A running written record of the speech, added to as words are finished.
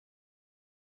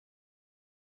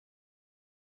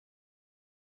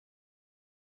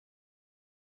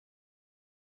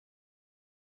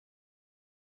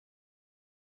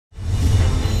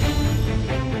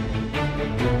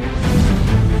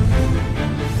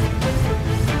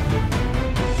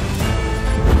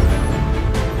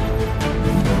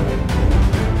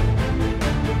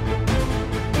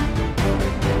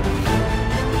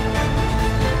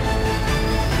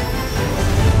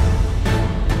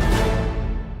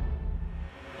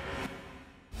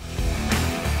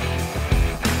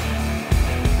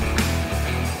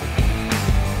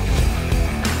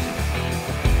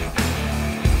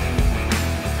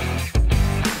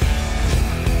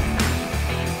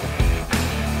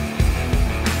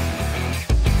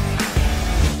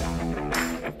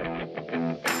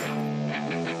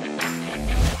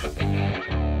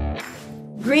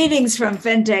Greetings from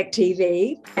FinTech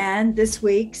TV and this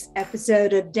week's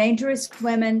episode of Dangerous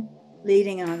Women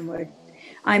Leading Onward.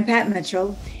 I'm Pat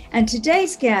Mitchell, and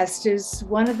today's guest is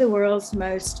one of the world's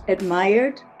most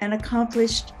admired and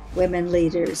accomplished women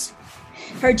leaders.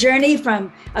 Her journey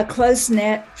from a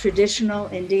close-knit traditional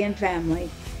Indian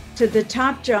family to the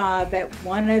top job at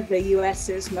one of the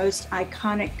US's most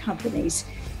iconic companies,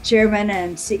 chairman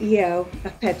and CEO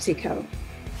of Pepsico.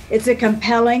 It's a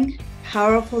compelling,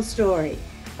 powerful story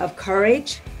of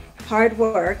courage, hard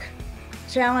work,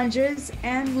 challenges,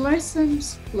 and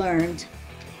lessons learned.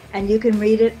 And you can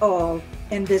read it all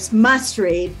in this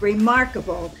must-read,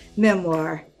 remarkable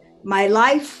memoir, My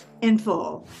Life in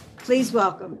Full. Please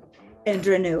welcome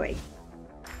Indra Nooyi.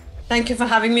 Thank you for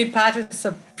having me, Pat. It's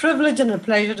a privilege and a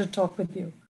pleasure to talk with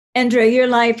you. Indra, your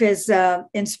life is an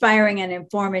inspiring and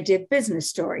informative business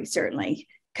story, certainly.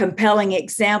 Compelling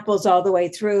examples all the way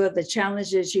through of the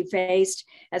challenges you faced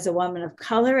as a woman of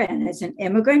color and as an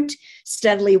immigrant,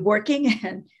 steadily working,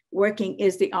 and working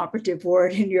is the operative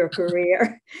word in your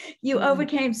career. You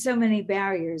overcame so many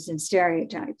barriers and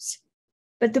stereotypes.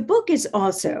 But the book is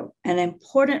also an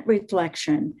important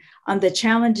reflection on the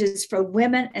challenges for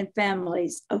women and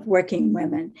families of working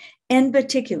women, in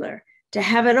particular, to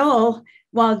have it all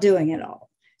while doing it all.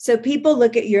 So people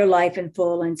look at your life in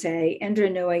full and say, Indra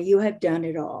Nooyi, you have done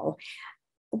it all.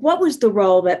 What was the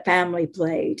role that family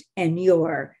played in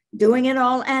your doing it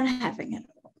all and having it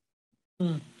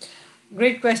all?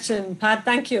 Great question, Pat.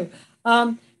 Thank you.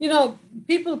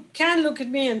 People can look at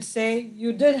me and say,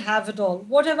 you did have it all,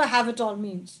 whatever have it all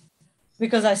means.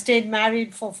 Because I stayed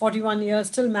married for 41 years,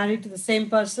 still married to the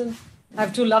same person. I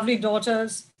have two lovely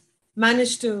daughters,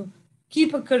 managed to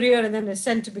keep a career and then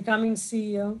ascend to becoming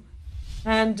CEO.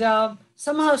 And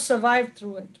somehow survived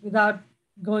through it without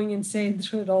going insane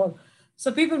through it all.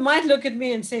 So people might look at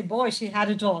me and say, boy, she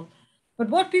had it all. But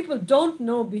what people don't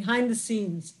know behind the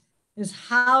scenes is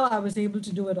how I was able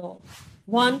to do it all.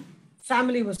 One,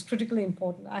 family was critically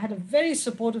important. I had a very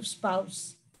supportive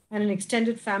spouse and an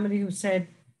extended family who said,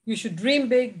 you should dream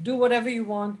big, do whatever you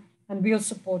want, and we'll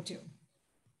support you.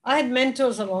 I had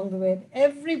mentors along the way. At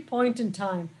every point in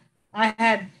time, I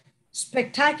had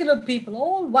spectacular people,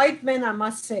 all white men, I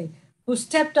must say, who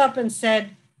stepped up and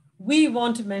said, we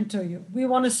want to mentor you. We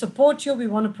want to support you. We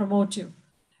want to promote you.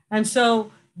 And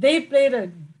so they played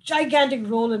a gigantic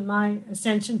role in my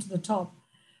ascension to the top.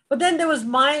 But then there was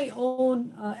my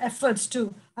own efforts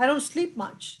too. I don't sleep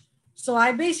much. So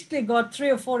I basically got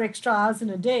 3 or 4 extra hours in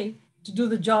a day to do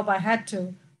the job I had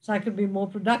to so I could be more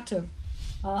productive.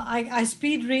 I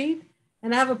speed read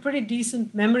and I have a pretty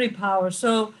decent memory power.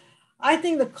 So I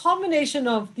think the combination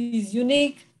of these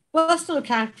unique personal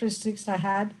characteristics I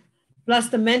had, plus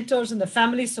the mentors and the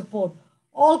family support,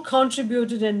 all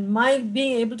contributed in my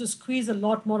being able to squeeze a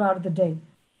lot more out of the day.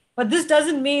 But this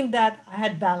doesn't mean that I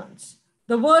had balance.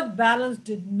 The word balance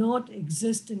did not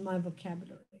exist in my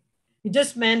vocabulary. It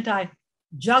just meant I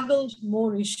juggled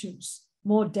more issues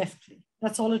more deftly.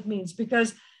 That's all it means.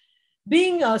 Because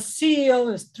being a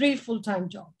CEO is 3 full-time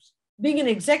jobs. Being an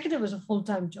executive is a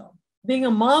full-time job. Being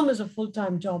a mom is a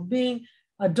full-time job. Being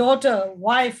a daughter,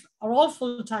 wife are all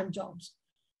full-time jobs.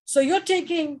 So you're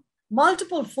taking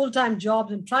multiple full-time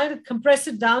jobs and trying to compress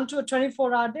it down to a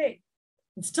 24-hour day.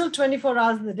 It's still 24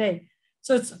 hours in the day.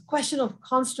 So it's a question of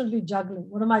constantly juggling.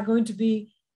 What am I going to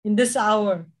be in this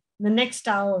hour, in the next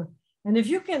hour? And if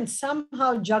you can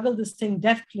somehow juggle this thing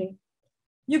deftly,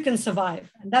 you can survive.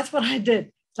 And that's what I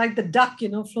did. It's like the duck,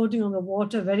 floating on the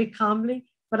water very calmly,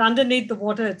 but underneath the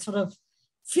water, it's sort of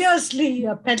fiercely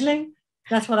pedaling.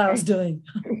 That's what I was doing.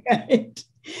 Right.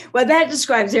 Well, that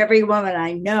describes every woman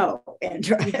I know,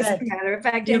 Indra, as a matter of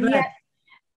fact. And yet,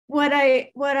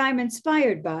 what I'm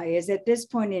inspired by is at this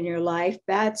point in your life,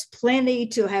 that's plenty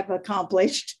to have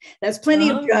accomplished. That's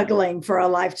plenty of juggling for a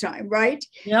lifetime, right?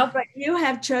 Yep. But you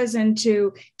have chosen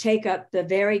to take up the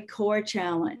very core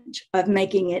challenge of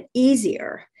making it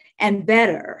easier and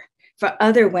better for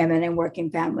other women and working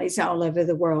families all over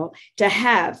the world to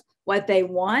have what they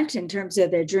want in terms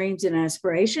of their dreams and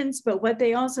aspirations, but what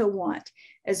they also want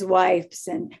as wives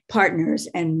and partners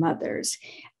and mothers.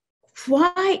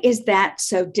 Why is that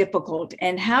so difficult?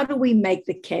 And how do we make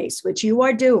the case, which you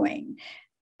are doing,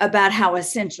 about how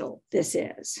essential this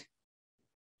is?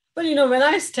 Well, when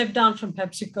I stepped down from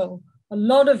PepsiCo, a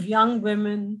lot of young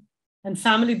women and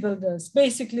family builders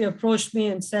basically approached me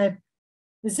and said,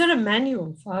 is there a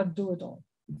manual for how to do it all?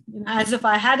 As if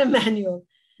I had a manual.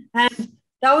 And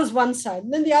that was one side.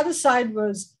 And then the other side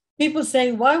was people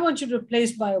saying, why weren't you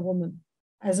replaced by a woman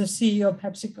as a CEO of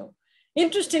PepsiCo?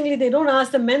 Interestingly, they don't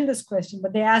ask the men this question,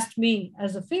 but they asked me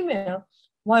as a female,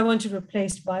 why weren't you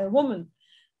replaced by a woman?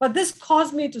 But this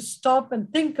caused me to stop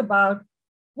and think about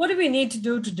what do we need to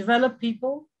do to develop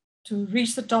people to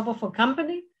reach the top of a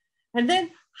company? And then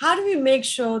how do we make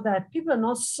sure that people are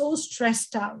not so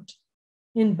stressed out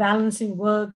in balancing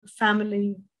work,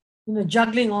 family,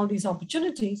 juggling all these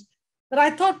opportunities, that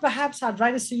I thought perhaps I'd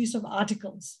write a series of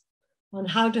articles on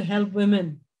how to help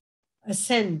women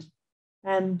ascend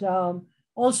and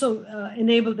also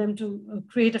enable them to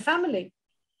create a family.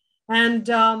 And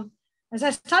as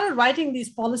I started writing these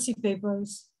policy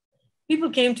papers, people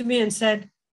came to me and said,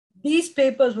 these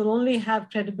papers will only have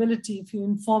credibility if you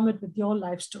inform it with your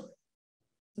life story.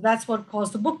 So that's what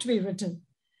caused the book to be written.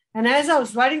 And as I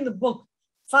was writing the book,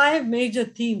 5 major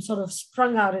themes sort of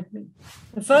sprung out at me.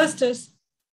 The first is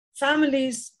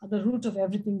families are the root of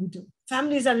everything we do.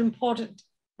 Families are important.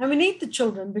 And we need the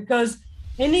children because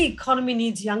any economy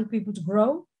needs young people to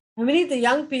grow. And we need the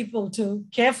young people to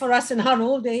care for us in our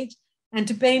old age and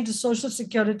to pay into Social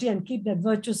Security and keep that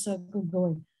virtuous circle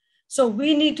going. So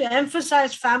we need to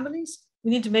emphasize families.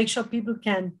 We need to make sure people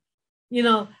can,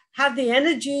 have the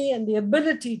energy and the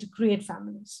ability to create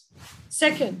families.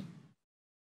 Second,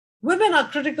 women are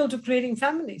critical to creating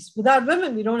families. Without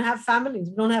women, we don't have families.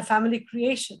 We don't have family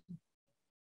creation.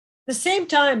 At the same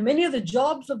time, many of the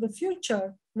jobs of the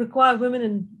future require women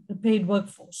in the paid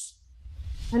workforce.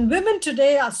 And women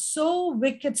today are so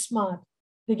wicked smart.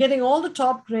 They're getting all the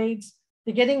top grades.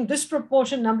 They're getting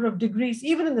disproportionate number of degrees,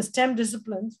 even in the STEM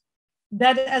disciplines,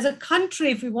 that as a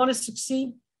country, if we want to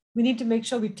succeed, we need to make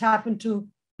sure we tap into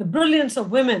the brilliance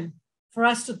of women for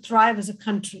us to thrive as a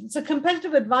country. It's a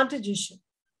competitive advantage issue.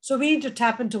 So we need to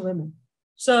tap into women.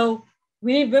 So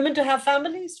we need women to have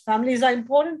families. Families are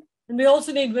important. And we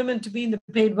also need women to be in the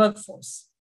paid workforce,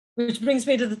 which brings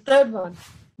me to the third one.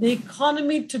 The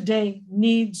economy today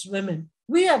needs women.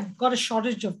 We have got a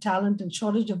shortage of talent and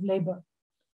shortage of labor.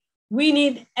 We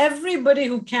need everybody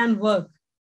who can work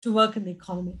to work in the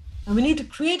economy. And we need to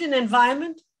create an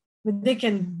environment where they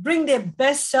can bring their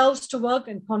best selves to work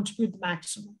and contribute the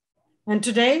maximum. And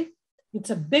today, it's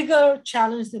a bigger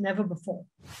challenge than ever before.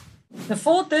 The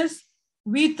fourth is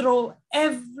we throw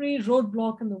every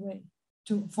roadblock in the way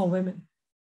for women.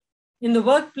 In the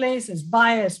workplace, it's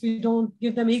bias. We don't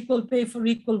give them equal pay for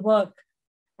equal work.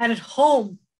 And at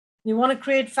home, they want to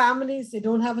create families. They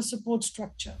don't have a support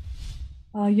structure.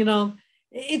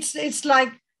 It's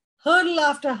like hurdle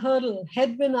after hurdle,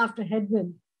 headwind after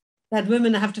headwind that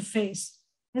women have to face.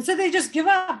 And so they just give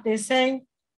up. They're saying,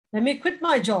 let me quit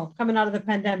my job coming out of the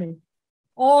pandemic,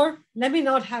 or let me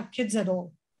not have kids at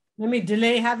all. Let me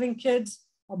delay having kids,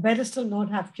 or better still, not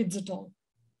have kids at all.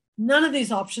 None of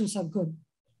these options are good.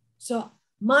 So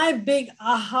my big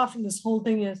aha from this whole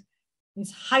thing is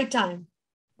it's high time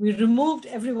we removed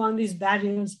every one of these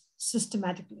barriers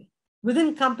systematically.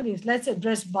 Within companies, let's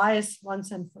address bias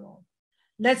once and for all.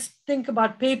 Let's think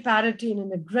about pay parity in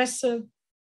an aggressive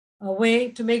way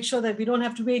to make sure that we don't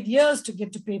have to wait years to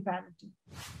get to pay parity.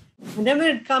 And then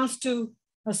when it comes to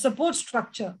a support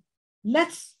structure,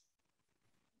 let's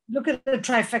look at the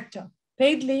trifecta: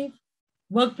 paid leave,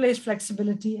 workplace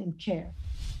flexibility, and care.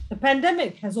 The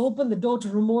pandemic has opened the door to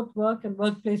remote work and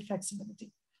workplace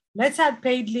flexibility. Let's add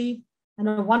paid leave and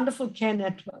a wonderful care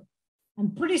network.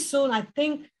 And pretty soon, I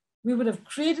think we would have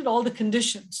created all the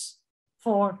conditions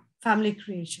for family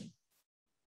creation.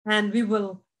 And we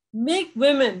will make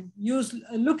women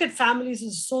look at families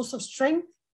as a source of strength,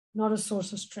 not a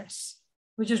source of stress,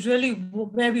 which is really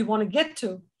where we want to get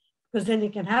to, because then they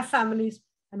can have families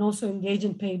and also engage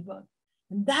in paid work.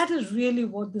 And that is really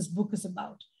what this book is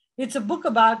about. It's a book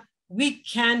about we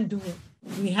can do it.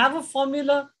 We have a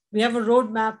formula, we have a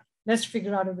roadmap, let's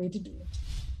figure out a way to do it.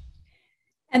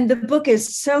 And the book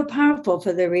is so powerful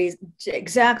for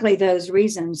exactly those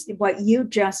reasons, what you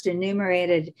just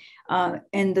enumerated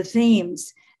in the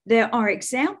themes. There are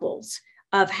examples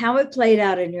of how it played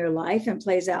out in your life and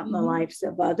plays out in the lives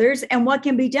of others and what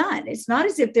can be done. It's not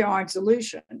as if there aren't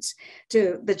solutions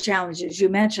to the challenges you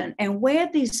mentioned. And where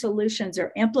these solutions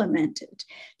are implemented,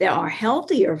 there are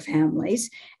healthier families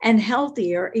and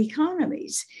healthier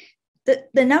economies.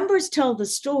 The numbers tell the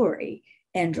story,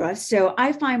 Indra. So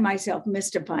I find myself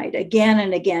mystified again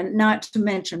and again, not to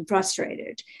mention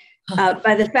frustrated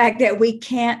by the fact that we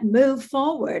can't move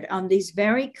forward on these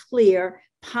very clear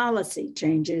policy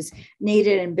changes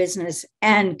needed in business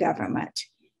and government.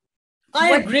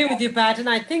 I agree with you, Pat, and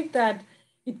I think that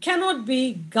it cannot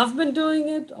be government doing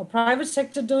it or private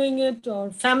sector doing it or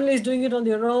families doing it on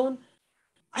their own.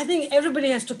 I think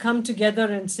everybody has to come together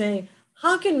and say,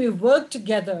 how can we work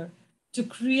together to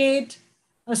create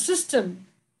a system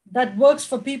that works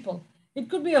for people? It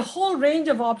could be a whole range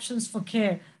of options for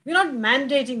care. We're not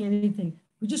mandating anything.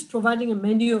 We're just providing a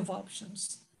menu of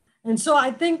options. And so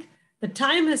I think the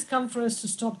time has come for us to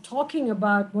stop talking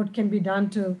about what can be done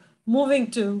to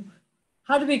moving to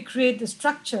how do we create the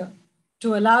structure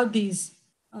to allow these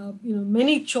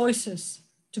many choices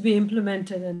to be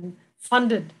implemented and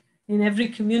funded in every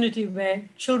community where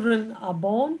children are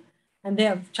born and they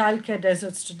have childcare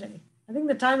deserts today. I think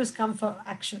the time has come for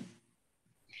action.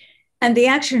 And the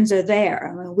actions are there.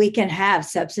 I mean, we can have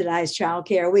subsidized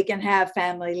childcare, we can have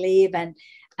family leave, and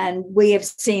we have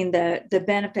seen the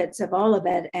benefits of all of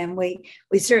it. And we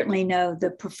certainly know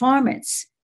the performance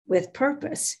with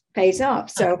purpose pays off.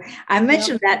 So I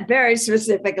mentioned that very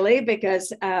specifically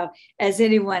because as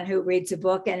anyone who reads a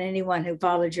book and anyone who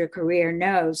followed your career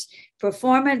knows,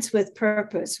 performance with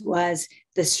purpose was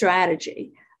the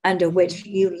strategy under which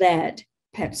you led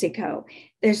PepsiCo.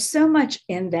 There's so much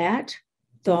in that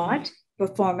thought,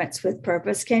 performance with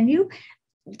purpose. Can you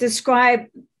describe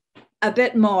a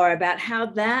bit more about how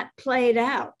that played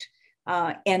out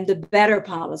and the better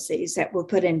policies that were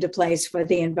put into place for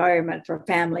the environment for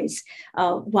families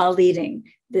while leading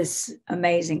this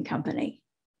amazing company?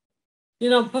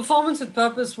 Performance with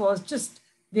purpose was just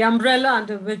the umbrella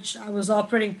under which I was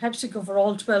operating PepsiCo for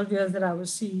all 12 years that I was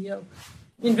CEO.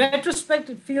 In retrospect,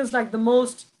 it feels like the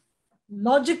most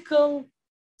logical,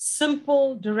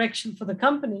 simple direction for the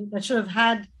company that should have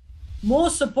had more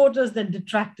supporters than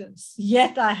detractors.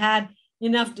 Yet I had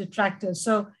enough detractors.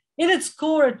 So in its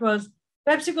core, it was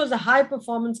PepsiCo is a high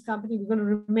performance company. We're going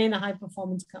to remain a high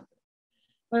performance company.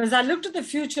 But as I looked at the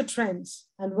future trends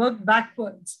and worked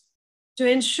backwards to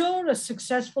ensure a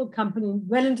successful company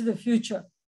well into the future,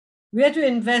 we had to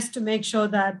invest to make sure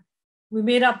that we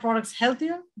made our products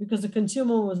healthier because the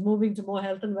consumer was moving to more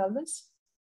health and wellness.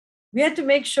 We had to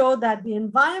make sure that the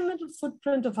environmental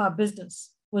footprint of our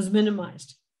business was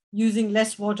minimized, using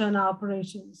less water in our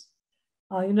operations,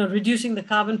 reducing the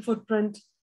carbon footprint,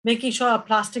 making sure our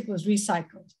plastic was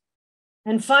recycled.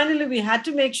 And finally, we had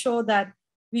to make sure that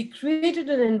we created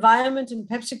an environment in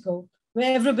PepsiCo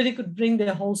where everybody could bring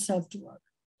their whole self to work.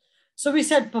 So we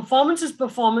said performance is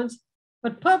performance,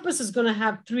 but purpose is going to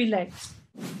have three legs.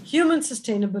 Human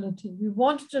sustainability. We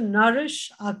wanted to nourish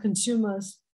our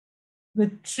consumers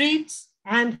with treats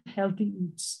and healthy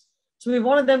eats. So we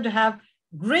wanted them to have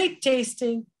great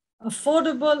tasting,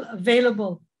 affordable,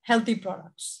 available, healthy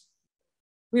products.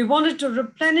 We wanted to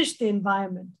replenish the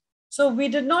environment. So we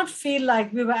did not feel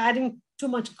like we were adding too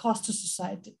much cost to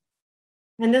society.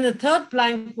 And then the third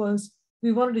plank was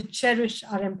we wanted to cherish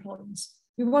our employees.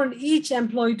 We wanted each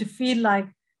employee to feel like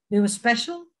they were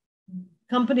special.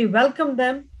 Company welcomed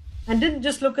them and didn't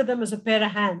just look at them as a pair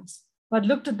of hands, but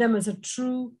looked at them as a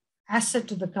true asset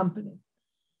to the company.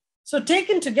 So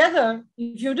taken together,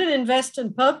 if you didn't invest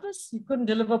in purpose, you couldn't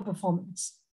deliver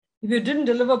performance. If you didn't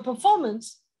deliver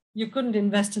performance, you couldn't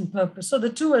invest in purpose. So the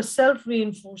two are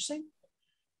self-reinforcing.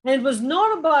 And it was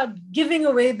not about giving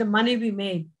away the money we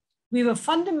made. We were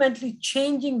fundamentally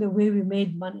changing the way we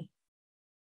made money.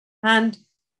 And it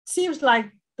seems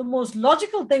like the most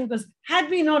logical thing was, had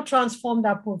we not transformed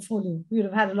our portfolio, we would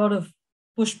have had a lot of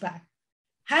pushback.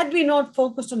 Had we not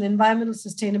focused on environmental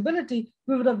sustainability,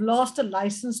 we would have lost a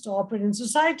license to operate in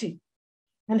society.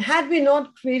 And had we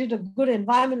not created a good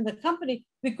environment in the company,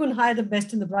 we couldn't hire the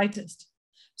best and the brightest.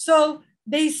 So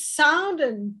they sound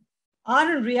and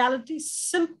are in reality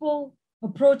simple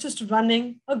approaches to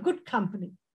running a good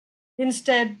company.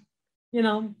 Instead,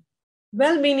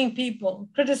 well-meaning people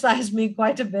criticized me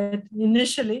quite a bit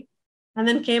initially, and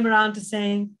then came around to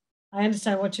saying, I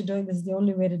understand what you're doing. This is the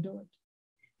only way to do it.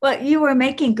 Well, you were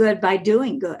making good by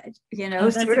doing good,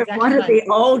 sort of one of the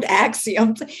old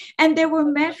axioms. And there were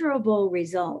measurable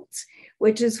results,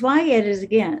 which is why it is,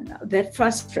 again, a bit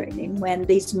frustrating when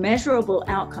these measurable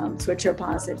outcomes, which are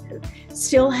positive,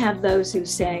 still have those who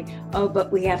say, oh,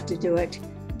 but we have to do it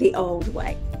the old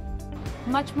way.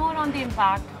 Much more on the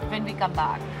impact when we come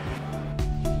back.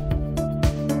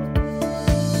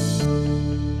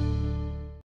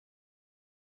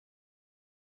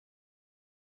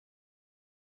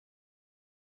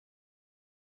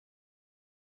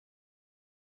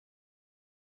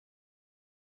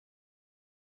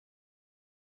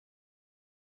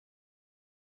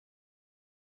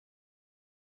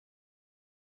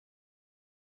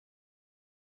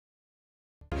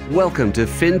 Welcome to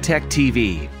FinTech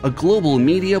TV, a global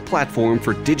media platform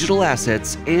for digital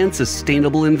assets and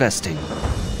sustainable investing.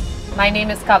 My name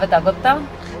is Kavita Gupta.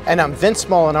 And I'm Vince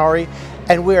Molinari,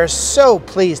 and we are so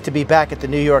pleased to be back at the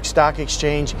New York Stock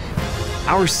Exchange.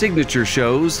 Our signature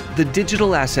shows, the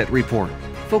Digital Asset Report,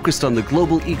 focused on the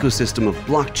global ecosystem of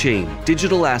blockchain,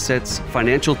 digital assets,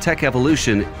 financial tech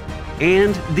evolution,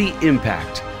 and The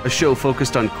Impact, a show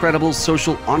focused on credible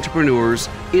social entrepreneurs,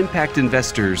 impact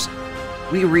investors,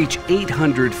 We reach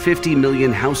 850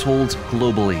 million households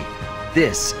globally.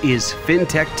 This is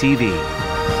FinTech TV.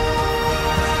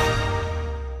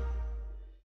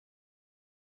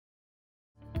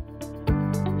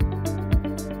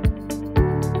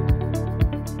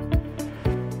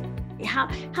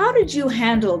 How did you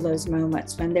handle those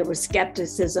moments when there was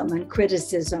skepticism and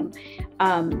criticism?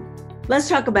 Let's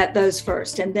talk about those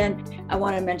first. And then I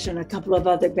want to mention a couple of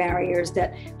other barriers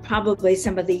that probably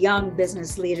some of the young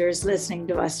business leaders listening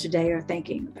to us today are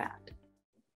thinking about.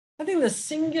 I think the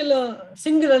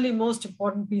singularly most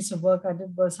important piece of work I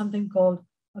did was something called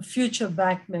a future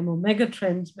back memo,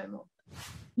 megatrends memo.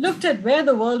 Looked at where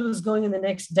the world was going in the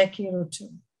next decade or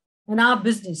two, and our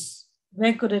business,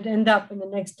 where could it end up in the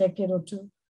next decade or two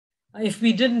if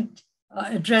we didn't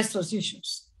address those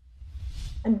issues.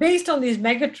 And based on these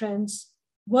megatrends,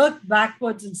 worked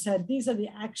backwards and said, these are the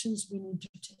actions we need to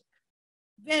take,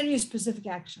 very specific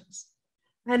actions.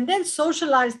 And then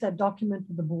socialized that document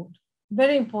with the board.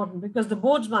 Very important because the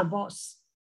board's my boss.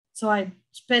 So I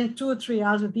spent 2 or 3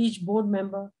 hours with each board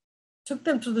member, took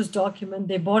them through this document.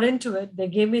 They bought into it. They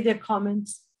gave me their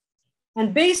comments.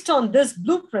 And based on this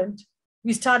blueprint,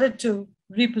 we started to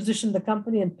reposition the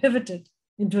company and pivoted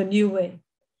into a new way.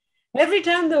 Every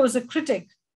time there was a critic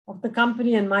of the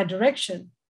company and my direction,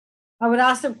 I would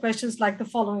ask them questions like the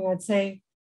following. I'd say,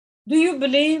 do you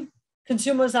believe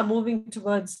consumers are moving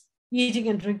towards eating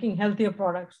and drinking healthier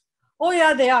products? Oh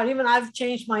yeah, they are. Even I've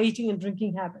changed my eating and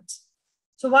drinking habits.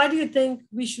 So why do you think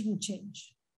we shouldn't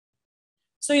change?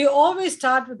 So you always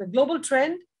start with the global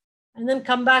trend and then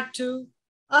come back to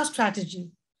our strategy.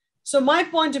 So my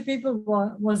point to people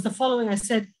was the following. I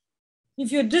said,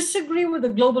 if you disagree with the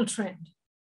global trend,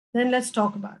 then let's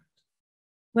talk about it.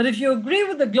 But if you agree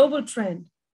with the global trend,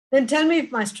 then tell me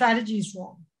if my strategy is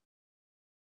wrong.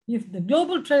 If the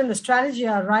global trend and the strategy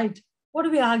are right, what are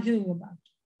we arguing about?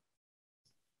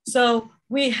 So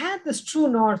we had this true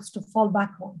north to fall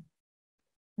back on.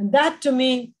 And that to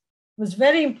me was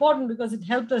very important because it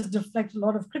helped us deflect a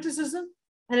lot of criticism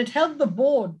and it helped the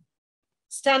board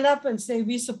stand up and say,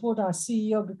 we support our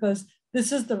CEO because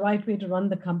this is the right way to run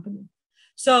the company.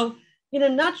 So in a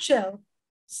nutshell,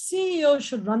 CEO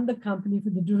should run the company for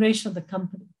the duration of the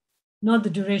company, not the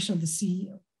duration of the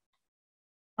CEO.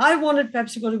 I wanted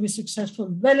Pepsico to be successful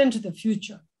well into the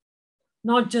future,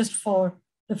 not just for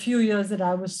the few years that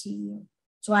I was CEO.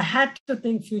 So I had to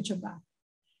think future back.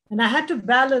 And I had to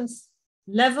balance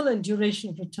level and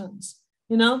duration of returns.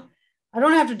 I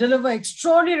don't have to deliver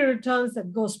extraordinary returns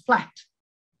that goes flat.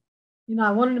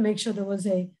 I wanted to make sure there was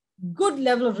a good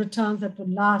level of returns that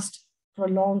would last for a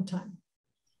long time.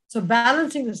 So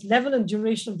balancing this level and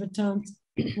duration of returns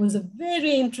was a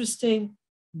very interesting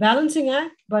balancing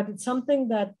act, but it's something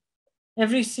that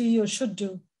every CEO should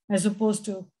do as opposed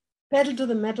to pedal to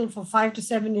the metal for 5 to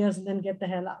 7 years and then get the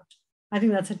hell out. I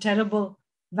think that's a terrible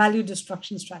value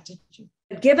destruction strategy.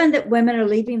 Given that women are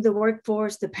leaving the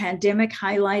workforce, the pandemic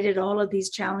highlighted all of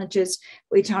these challenges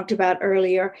we talked about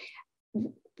earlier.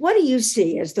 What do you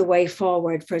see as the way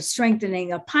forward for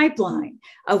strengthening a pipeline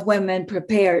of women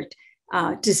prepared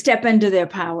to step into their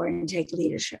power and take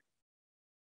leadership?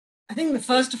 I think that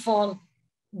first of all,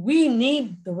 we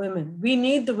need the women. We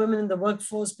need the women in the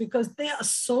workforce because they are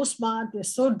so smart, they're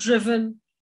so driven,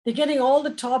 they're getting all the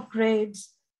top grades.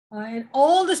 And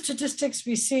all the statistics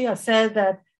we see say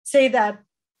that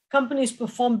companies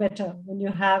perform better when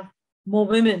you have more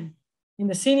women in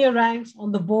the senior ranks,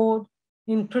 on the board,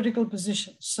 in critical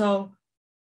positions. So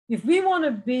if we want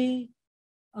to be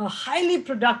a highly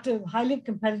productive, highly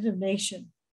competitive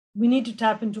nation, we need to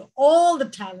tap into all the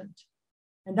talent,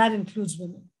 and that includes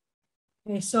women.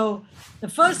 Okay, so the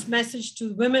first message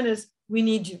to women is we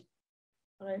need you.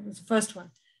 All right, that's the first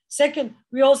one. Second,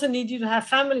 we also need you to have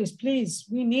families. Please,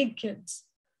 we need kids.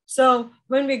 So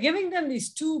when we're giving them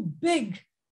these two big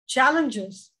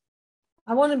challenges,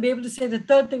 I want to be able to say the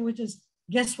third thing, which is,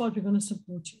 guess what? We're going to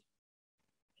support you.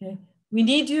 Okay, we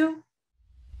need you.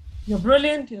 You're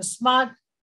brilliant. You're smart.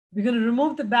 We're going to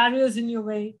remove the barriers in your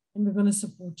way, and we're going to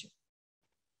support you.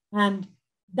 And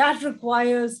that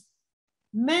requires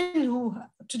men who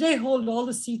today hold all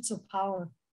the seats of power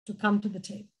to come to the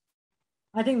table.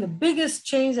 I think the biggest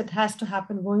change that has to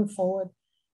happen going forward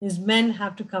is men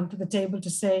have to come to the table to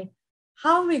say,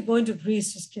 how are we going to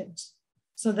raise these kids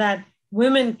so that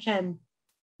women can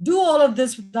do all of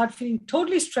this without feeling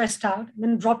totally stressed out and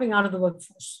then dropping out of the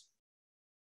workforce?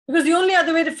 Because the only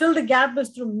other way to fill the gap is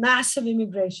through massive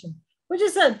immigration, which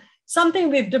is something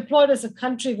we've deployed as a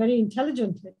country very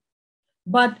intelligently.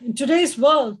 But in today's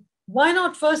world, why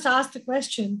not first ask the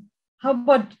question, how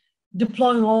about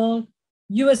deploying all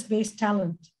US-based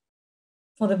talent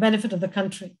for the benefit of the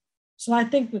country So I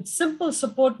think with simple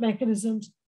support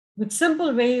mechanisms, with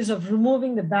simple ways of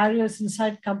removing the barriers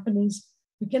inside companies,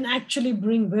 we can actually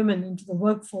bring women into the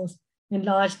workforce in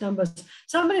large numbers.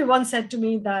 Somebody once said to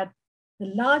me that the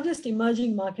largest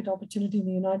emerging market opportunity in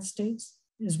the United States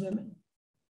is women.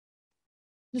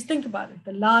 Just think about it.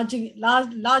 The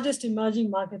largest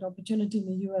emerging market opportunity in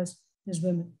the US is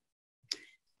women.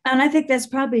 And I think that's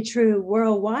probably true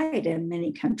worldwide in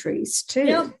many countries too.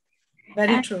 Yeah,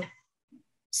 very true.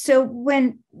 So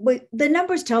when the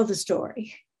numbers tell the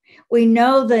story, we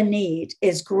know the need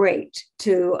is great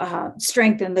to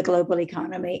strengthen the global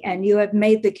economy. And you have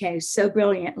made the case so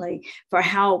brilliantly for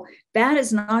how that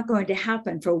is not going to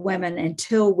happen for women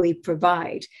until we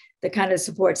provide the kind of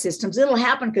support systems. It'll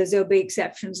happen because there'll be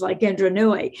exceptions like Indra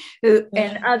Nooyi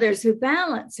and others who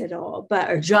balance it all,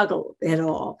 or juggle it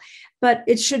all. But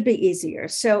it should be easier.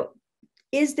 So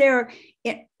is there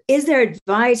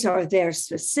advice, or are there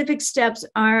specific steps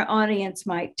our audience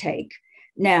might take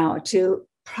now to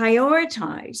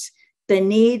prioritize the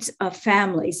needs of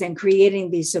families and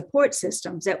creating these support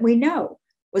systems that we know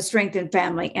will strengthen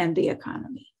family and the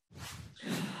economy?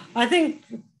 I think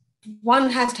one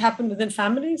has to happen within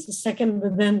families, the second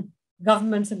within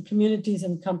governments and communities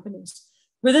and companies.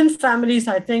 Within families,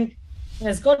 I think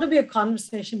there's got to be a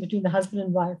conversation between the husband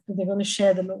and wife that they're going to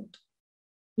share the load.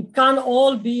 It can't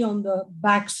all be on the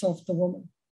backs of the woman.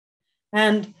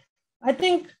 And I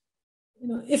think,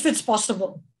 if it's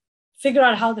possible, figure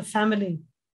out how the family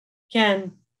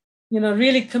can,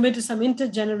 really commit to some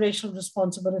intergenerational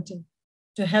responsibility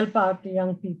to help out the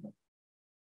young people.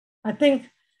 I think,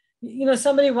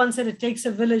 somebody once said it takes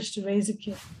a village to raise a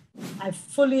kid. I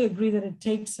fully agree that it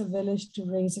takes a village to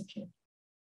raise a kid.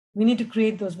 We need to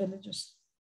create those villages.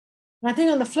 And I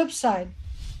think on the flip side,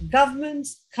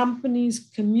 governments, companies,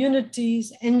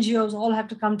 communities, NGOs all have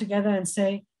to come together and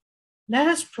say, let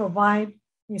us provide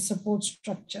a support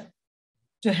structure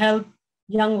to help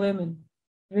young women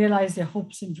realize their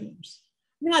hopes and dreams.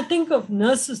 I think of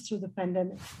nurses through the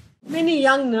pandemic. Many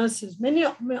young nurses,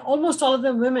 almost all of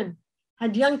them women,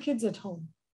 had young kids at home.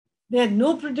 They had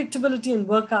no predictability in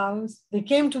work hours. They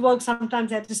came to work, sometimes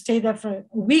they had to stay there for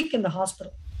a week in the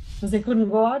hospital because they couldn't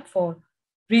go out for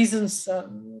reasons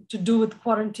to do with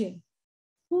quarantine.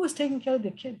 Who was taking care of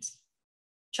their kids?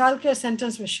 Childcare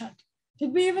centers were shut.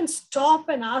 Did we even stop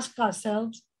and ask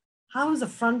ourselves, how is the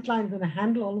front line going to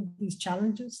handle all of these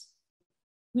challenges?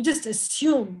 We just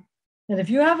assume that if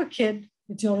you have a kid,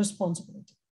 it's your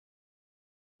responsibility.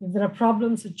 If there are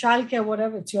problems with childcare,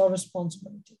 whatever, it's your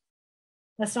responsibility.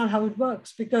 That's not how it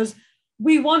works, because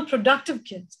we want productive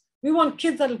kids. We want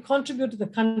kids that will contribute to the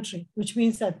country, which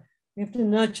means that we have to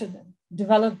nurture them,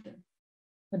 develop them,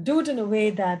 but do it in a way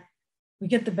that we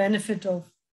get the benefit of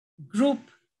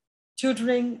group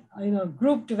tutoring,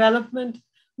 group development.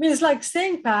 It's like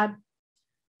saying, Pat,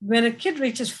 when a kid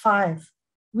reaches 5,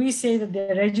 we say that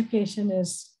their education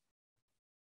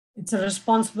it's a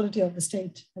responsibility of the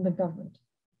state and the government.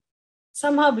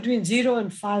 Somehow between 0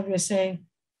 and 5, we're saying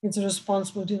it's a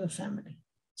responsibility of the family.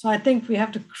 So I think we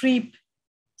have to creep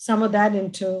some of that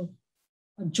into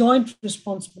a joint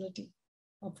responsibility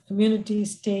of community,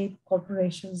 state,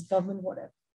 corporations, government,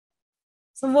 whatever.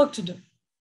 Some work to do.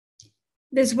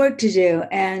 There's work to do,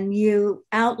 and you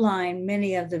outline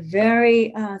many of the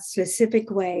very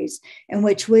specific ways in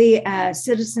which we, as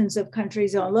citizens of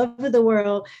countries all over the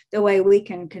world, the way we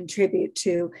can contribute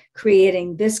to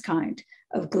creating this kind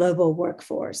of global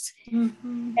workforce.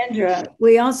 Mm-hmm. Indra,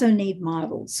 we also need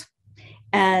models,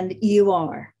 and you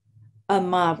are a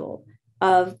model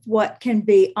of what can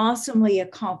be awesomely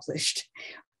accomplished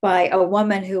by a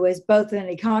woman who is both an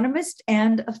economist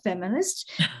and a feminist,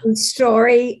 whose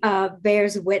story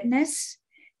bears witness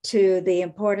to the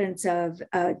importance of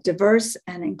a diverse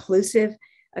and inclusive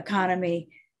economy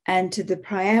and to the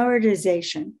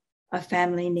prioritization of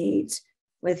family needs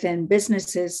within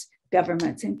businesses,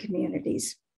 governments, and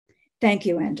communities. Thank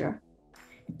you, Indra.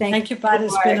 Thank you, Pat.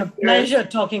 It's been a pleasure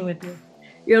talking with you.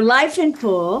 Your life in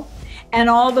full and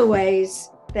all the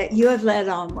ways that you have led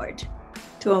onward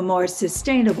to a more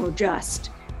sustainable,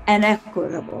 just, and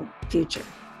equitable future.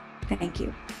 Thank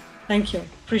you. Thank you.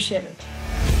 Appreciate it.